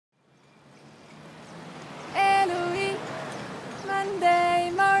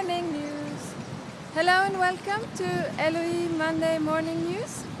Hello and welcome to Eloui Monday Morning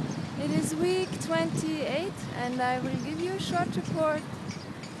News. It is week 28 and I will give you a short report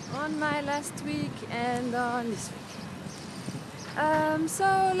on my last week and on this week.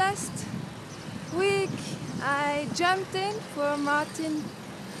 So last week I jumped in for Martin,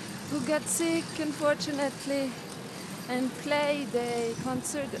 who got sick unfortunately, and played a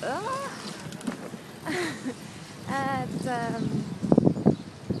concert at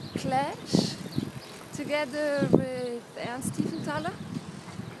Clash together with Ernst Tiefenthaler,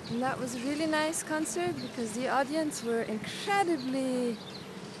 and that was a really nice concert because the audience were incredibly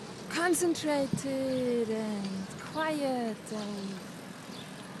concentrated and quiet, and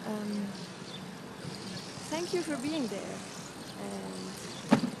thank you for being there and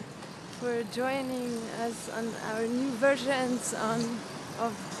for joining us on our new versions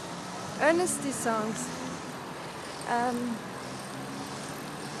of Ernesty songs.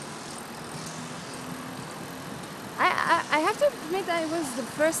 I have to admit, it was the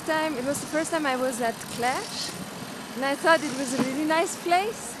first time I was at Clash, and I thought it was a really nice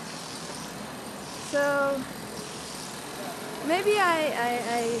place. So maybe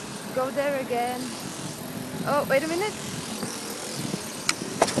I go there again. Oh, wait a minute.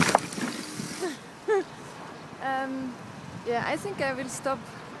 Yeah, I think I will stop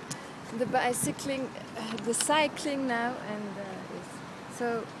the cycling now, and yes.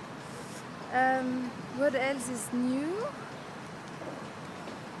 So. What else is new?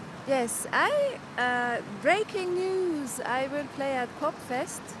 Yes, breaking news! I will play at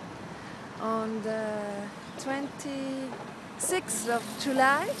Popfest on the 26th of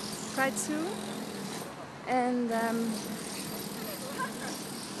July, quite soon, and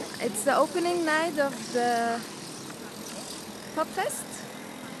it's the opening night of the Popfest,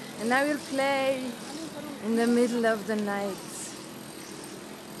 and I will play in the middle of the night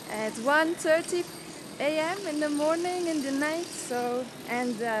at 1:30 a.m. in the morning, in the night. So,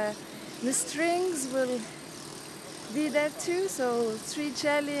 and the strings will be there too. So 3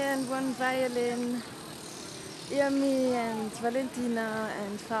 celli and 1 violin. Irmi and Valentina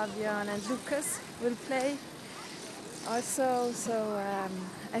and Fabian and Lucas will play also. So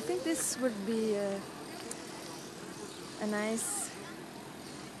I think this would be a nice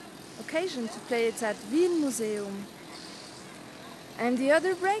occasion to play it at Wien Museum. And the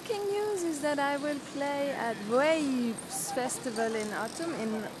other breaking news is that I will play at Waves Festival in autumn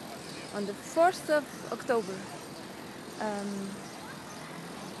on the 4th of October.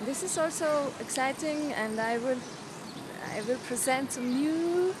 This is also exciting, and I will present some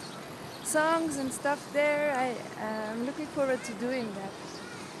new songs and stuff there. I'm looking forward to doing that.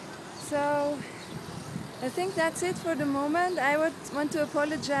 So I think that's it for the moment. I would want to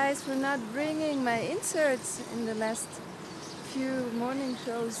apologize for not bringing my inserts in the last few morning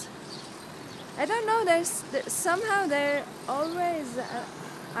shows. I don't know, somehow they're always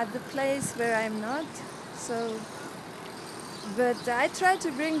at the place where I'm not, so, but I try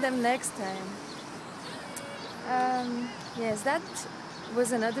to bring them next time. Yes, that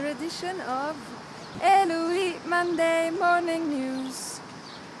was another edition of Eloui Monday Morning News.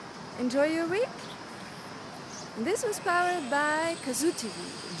 Enjoy your week. This was powered by Kazoo TV.